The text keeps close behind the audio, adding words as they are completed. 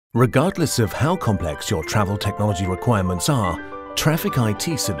Regardless of how complex your travel technology requirements are, Traffic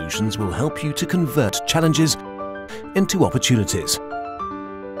IT Solutions will help you to convert challenges into opportunities,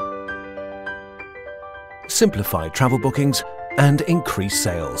 simplify travel bookings, and increase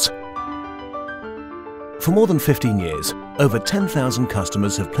sales. For more than 15 years, over 10,000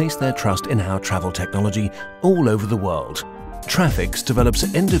 customers have placed their trust in our travel technology all over the world. Traffics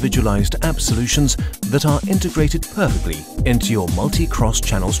develops individualized app solutions that are integrated perfectly into your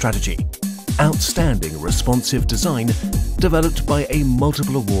multi-cross-channel strategy. Outstanding responsive design developed by a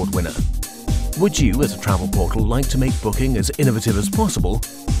multiple award winner. Would you, as a travel portal, like to make booking as innovative as possible?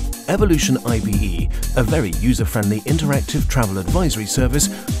 Evolution IBE, a very user-friendly interactive travel advisory service,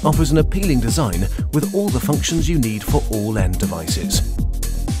 offers an appealing design with all the functions you need for all end devices.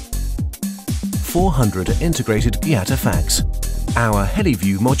 400 integrated GIATA fax, our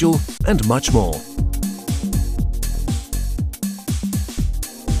HeliView module, and much more.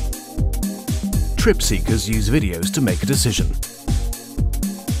 Trip seekers use videos to make a decision.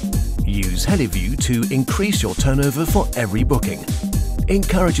 Use HeliView to increase your turnover for every booking.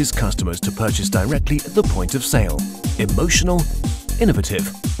 Encourages customers to purchase directly at the point of sale. Emotional, innovative,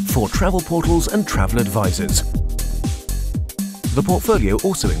 for travel portals and travel advisors. The portfolio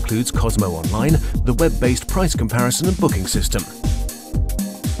also includes Cosmo Online, the web-based price comparison and booking system.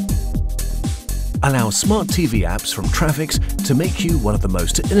 Allow smart TV apps from Traffics to make you one of the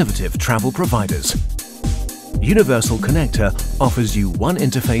most innovative travel providers. Universal Connector offers you one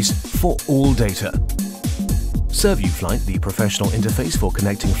interface for all data. ServuFlight, the professional interface for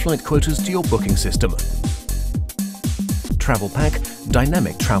connecting flight quotas to your booking system. TravelPack,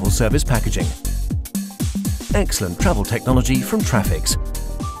 dynamic travel service packaging. Excellent travel technology from Traffics.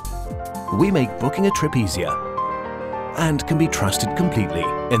 We make booking a trip easier and can be trusted completely.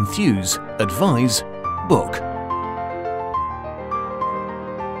 Enthuse, advise, book.